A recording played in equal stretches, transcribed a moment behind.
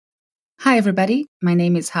Hi, everybody. My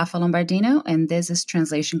name is Rafa Lombardino, and this is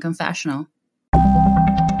Translation Confessional.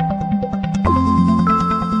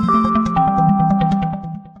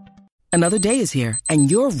 Another day is here, and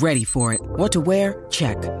you're ready for it. What to wear?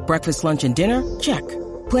 Check. Breakfast, lunch, and dinner? Check.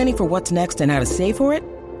 Planning for what's next and how to save for it?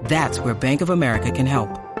 That's where Bank of America can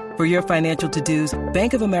help. For your financial to-dos,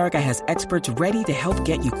 Bank of America has experts ready to help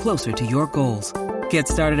get you closer to your goals. Get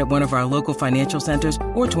started at one of our local financial centers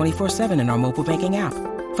or 24/7 in our mobile banking app.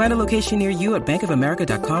 Find a location near you at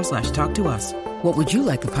bankofamerica.com/talktous. What would you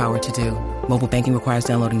like the power to do? Mobile banking requires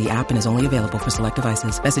downloading the app and is only available for select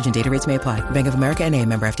devices. Message and data rates may apply. Bank of America N.A.,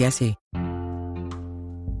 member FDIC.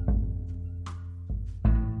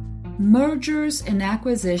 Mergers and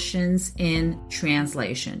acquisitions in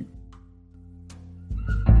translation.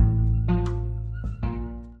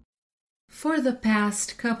 For the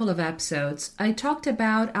past couple of episodes, I talked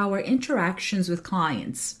about our interactions with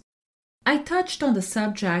clients. I touched on the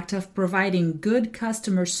subject of providing good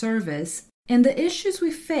customer service and the issues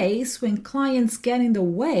we face when clients get in the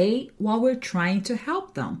way while we're trying to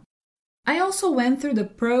help them. I also went through the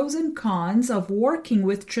pros and cons of working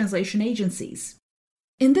with translation agencies.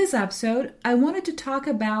 In this episode, I wanted to talk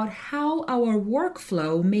about how our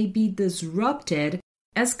workflow may be disrupted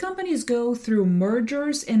as companies go through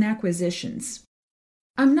mergers and acquisitions.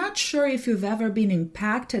 I'm not sure if you've ever been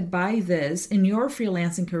impacted by this in your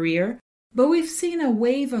freelancing career, but we've seen a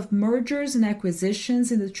wave of mergers and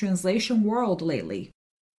acquisitions in the translation world lately.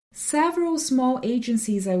 Several small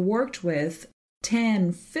agencies I worked with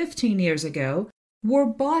 10, 15 years ago were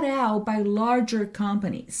bought out by larger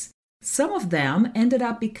companies. Some of them ended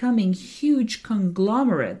up becoming huge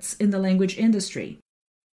conglomerates in the language industry.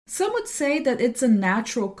 Some would say that it's a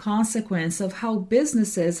natural consequence of how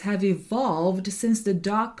businesses have evolved since the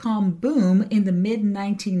dot-com boom in the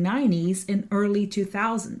mid-1990s and early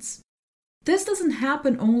 2000s. This doesn't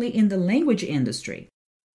happen only in the language industry.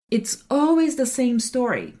 It's always the same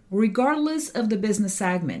story, regardless of the business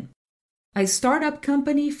segment. A startup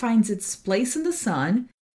company finds its place in the sun,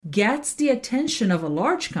 gets the attention of a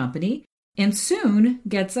large company, and soon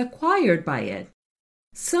gets acquired by it.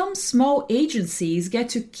 Some small agencies get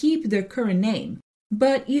to keep their current name,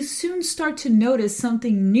 but you soon start to notice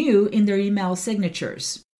something new in their email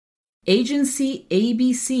signatures. Agency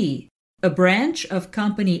ABC, a branch of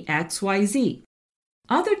company XYZ.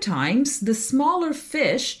 Other times, the smaller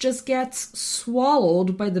fish just gets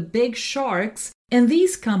swallowed by the big sharks, and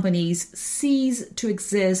these companies cease to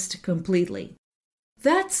exist completely.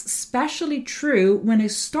 That's especially true when a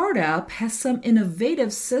startup has some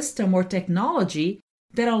innovative system or technology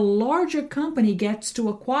that a larger company gets to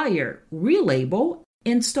acquire, relabel,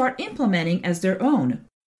 and start implementing as their own.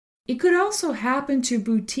 It could also happen to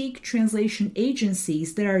boutique translation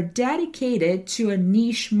agencies that are dedicated to a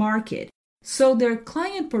niche market, so their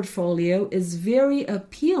client portfolio is very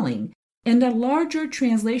appealing, and a larger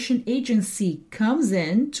translation agency comes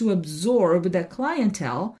in to absorb that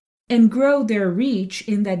clientele and grow their reach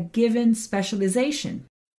in that given specialization.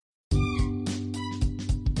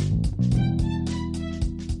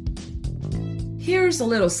 Here's a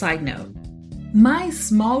little side note. My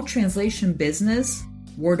small translation business,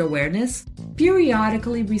 Word Awareness,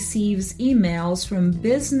 periodically receives emails from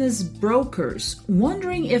business brokers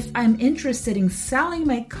wondering if I'm interested in selling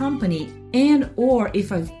my company and or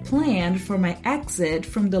if I've planned for my exit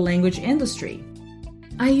from the language industry.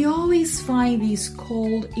 I always find these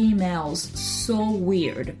cold emails so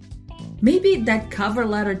weird. Maybe that cover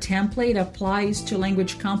letter template applies to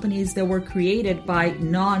language companies that were created by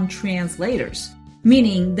non-translators,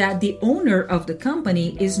 meaning that the owner of the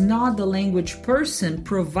company is not the language person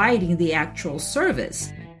providing the actual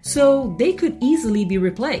service, so they could easily be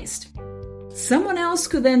replaced. Someone else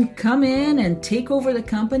could then come in and take over the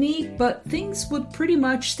company, but things would pretty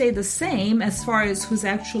much stay the same as far as who's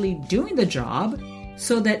actually doing the job,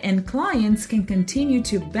 so that end clients can continue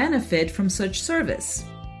to benefit from such service.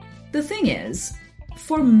 The thing is,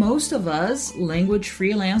 for most of us language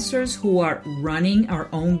freelancers who are running our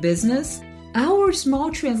own business, our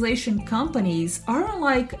small translation companies aren't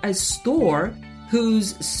like a store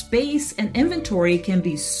whose space and inventory can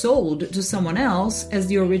be sold to someone else as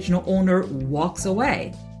the original owner walks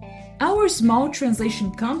away. Our small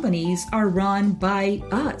translation companies are run by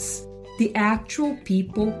us, the actual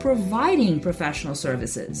people providing professional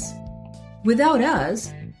services. Without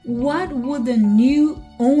us, what would the new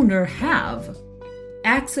owner have?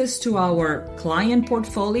 Access to our client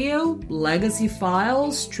portfolio, legacy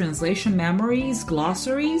files, translation memories,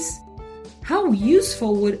 glossaries? How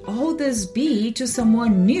useful would all this be to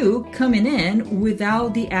someone new coming in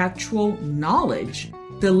without the actual knowledge,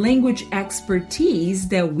 the language expertise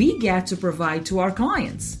that we get to provide to our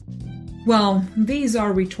clients? Well, these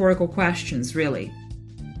are rhetorical questions, really.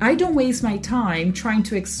 I don't waste my time trying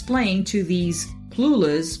to explain to these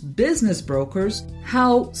clueless business brokers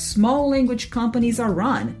how small language companies are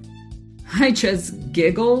run. I just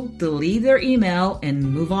giggle, delete their email, and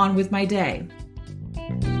move on with my day.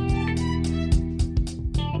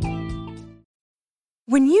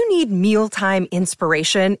 When you need mealtime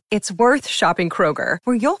inspiration, it's worth shopping Kroger,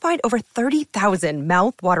 where you'll find over 30,000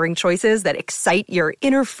 mouth-watering choices that excite your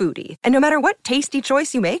inner foodie. And no matter what tasty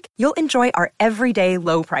choice you make, you'll enjoy our everyday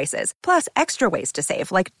low prices, plus extra ways to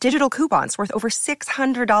save, like digital coupons worth over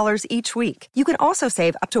 $600 each week. You can also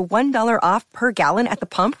save up to $1 off per gallon at the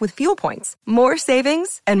pump with fuel points. More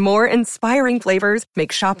savings and more inspiring flavors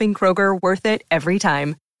make shopping Kroger worth it every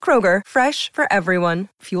time. Kroger, fresh for everyone.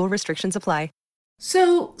 Fuel restrictions apply.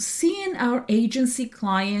 So, seeing our agency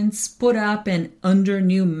clients put up an under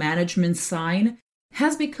new management sign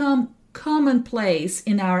has become commonplace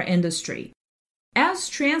in our industry. As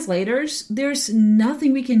translators, there's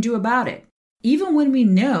nothing we can do about it, even when we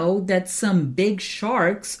know that some big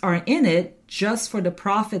sharks are in it just for the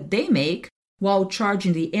profit they make while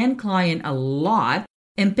charging the end client a lot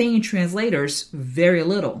and paying translators very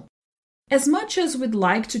little. As much as we'd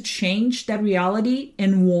like to change that reality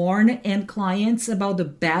and warn end clients about the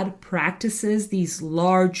bad practices these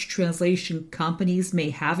large translation companies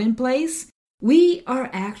may have in place, we are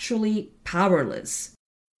actually powerless.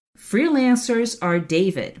 Freelancers are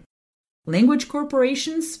David. Language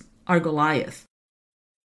corporations are Goliath.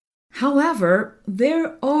 However,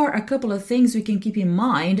 there are a couple of things we can keep in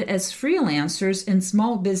mind as freelancers and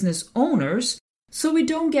small business owners so we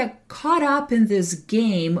don't get caught up in this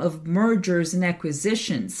game of mergers and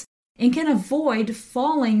acquisitions and can avoid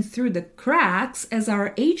falling through the cracks as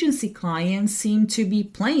our agency clients seem to be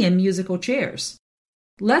playing musical chairs.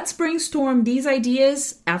 Let's brainstorm these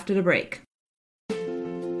ideas after the break.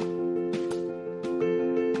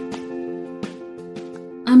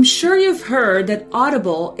 I'm sure you've heard that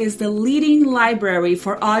Audible is the leading library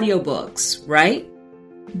for audiobooks, right?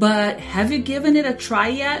 But have you given it a try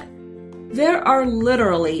yet? There are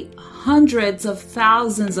literally hundreds of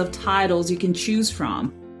thousands of titles you can choose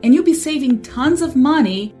from, and you'll be saving tons of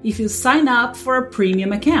money if you sign up for a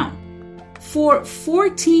premium account. For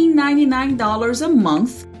 $14.99 a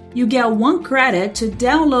month, you get 1 credit to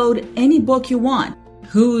download any book you want,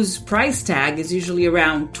 whose price tag is usually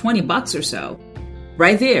around $20 or so.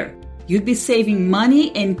 Right there, you'd be saving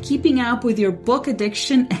money and keeping up with your book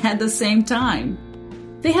addiction at the same time.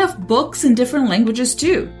 They have books in different languages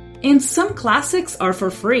too. And some classics are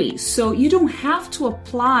for free, so you don't have to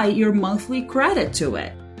apply your monthly credit to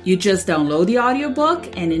it. You just download the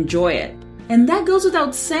audiobook and enjoy it. And that goes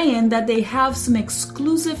without saying that they have some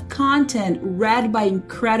exclusive content read by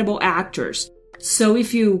incredible actors. So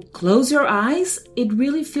if you close your eyes, it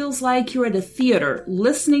really feels like you're at a theater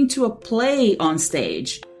listening to a play on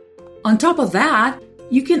stage. On top of that,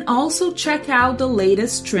 you can also check out the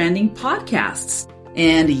latest trending podcasts.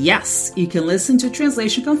 And yes, you can listen to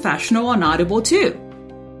Translation Confessional on Audible too.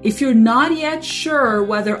 If you're not yet sure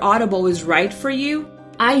whether Audible is right for you,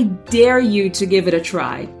 I dare you to give it a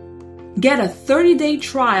try. Get a 30-day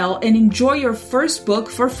trial and enjoy your first book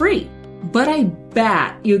for free. But I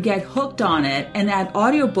bet you'll get hooked on it and add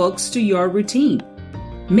audiobooks to your routine.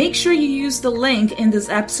 Make sure you use the link in this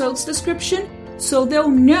episode's description so they'll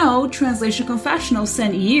know Translation Confessional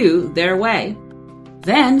sent you their way.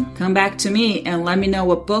 Then come back to me and let me know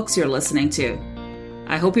what books you're listening to.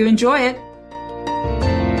 I hope you enjoy it.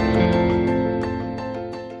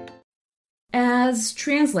 As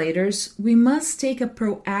translators, we must take a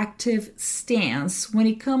proactive stance when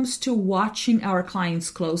it comes to watching our clients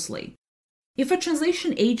closely. If a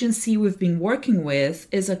translation agency we've been working with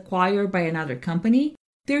is acquired by another company,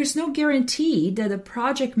 there's no guarantee that the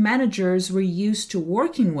project managers we're used to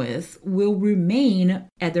working with will remain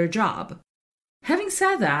at their job. Having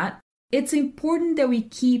said that, it's important that we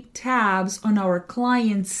keep tabs on our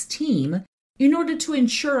client's team in order to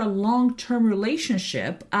ensure a long-term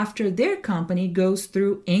relationship after their company goes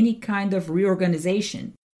through any kind of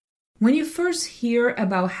reorganization. When you first hear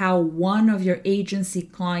about how one of your agency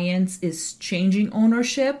clients is changing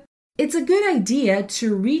ownership, it's a good idea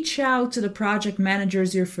to reach out to the project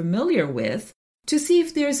managers you're familiar with to see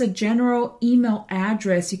if there's a general email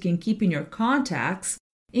address you can keep in your contacts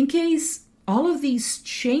in case all of these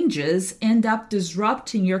changes end up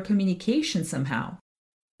disrupting your communication somehow.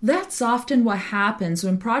 That's often what happens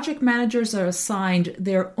when project managers are assigned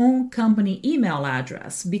their own company email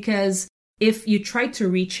address, because if you try to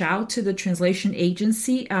reach out to the translation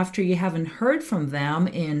agency after you haven't heard from them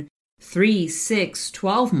in 3, 6,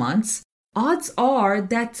 12 months, odds are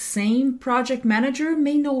that same project manager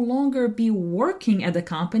may no longer be working at the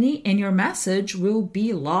company and your message will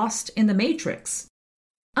be lost in the matrix.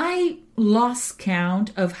 I lost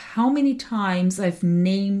count of how many times I've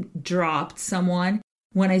name-dropped someone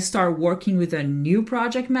when I start working with a new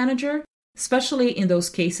project manager, especially in those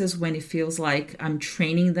cases when it feels like I'm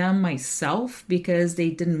training them myself because they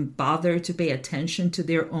didn't bother to pay attention to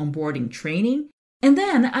their onboarding training. And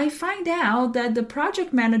then I find out that the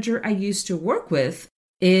project manager I used to work with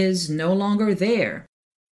is no longer there.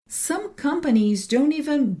 Some companies don't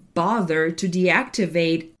even bother to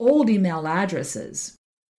deactivate old email addresses.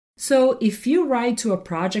 So if you write to a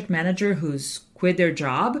project manager who's quit their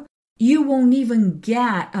job, you won't even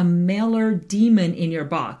get a mailer daemon in your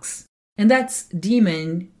box. And that's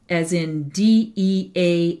daemon as in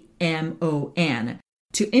DEAMON,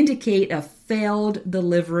 to indicate a failed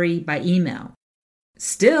delivery by email.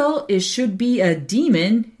 Still, it should be a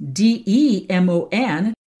daemon,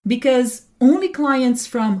 DEMON, because only clients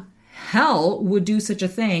from hell would do such a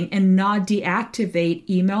thing and not deactivate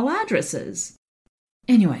email addresses.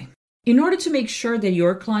 Anyway, in order to make sure that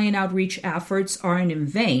your client outreach efforts aren't in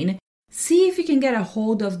vain, see if you can get a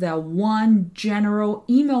hold of that one general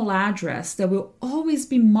email address that will always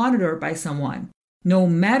be monitored by someone, no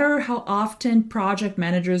matter how often project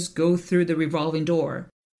managers go through the revolving door.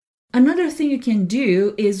 Another thing you can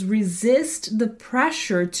do is resist the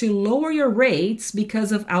pressure to lower your rates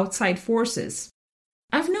because of outside forces.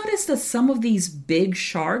 I've noticed that some of these big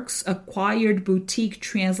sharks acquired boutique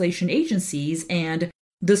translation agencies, and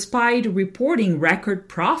despite reporting record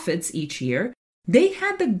profits each year, they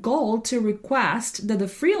had the gall to request that the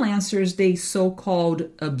freelancers they so-called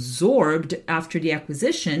absorbed after the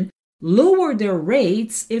acquisition lower their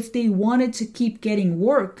rates if they wanted to keep getting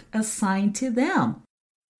work assigned to them.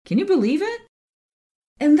 Can you believe it?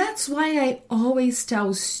 And that's why I always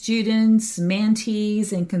tell students,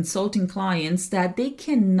 mentees, and consulting clients that they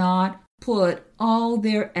cannot put all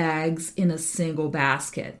their eggs in a single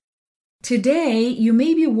basket. Today, you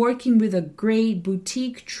may be working with a great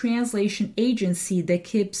boutique translation agency that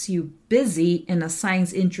keeps you busy and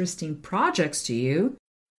assigns interesting projects to you.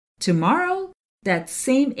 Tomorrow, that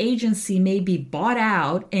same agency may be bought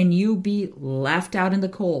out and you'll be left out in the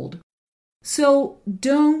cold. So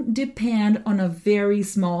don't depend on a very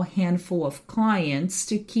small handful of clients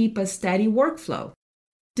to keep a steady workflow.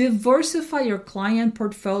 Diversify your client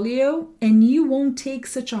portfolio and you won't take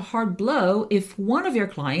such a hard blow if one of your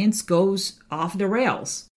clients goes off the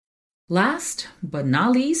rails. Last but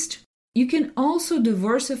not least, you can also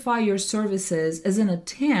diversify your services as an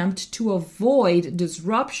attempt to avoid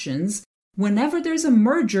disruptions whenever there's a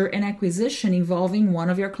merger and acquisition involving one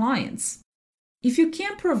of your clients. If you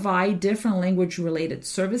can't provide different language-related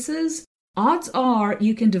services, odds are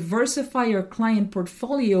you can diversify your client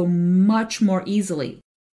portfolio much more easily.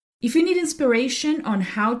 If you need inspiration on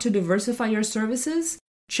how to diversify your services,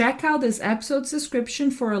 check out this episode's description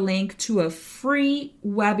for a link to a free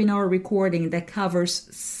webinar recording that covers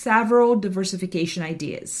several diversification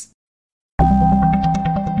ideas.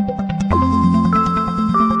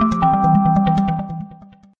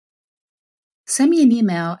 Send me an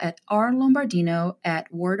email at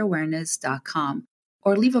rlombardino@wordawareness.com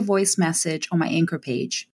or leave a voice message on my Anchor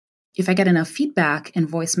page. If I get enough feedback and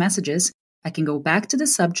voice messages, I can go back to the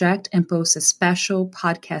subject and post a special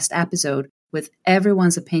podcast episode with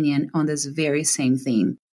everyone's opinion on this very same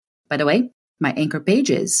theme. By the way, my Anchor page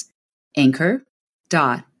is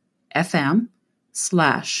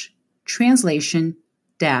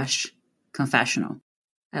anchor.fm/translation-confessional.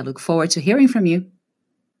 I look forward to hearing from you.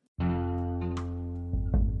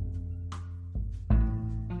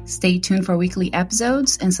 Stay tuned for weekly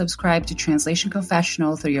episodes and subscribe to Translation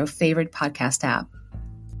Confessional through your favorite podcast app.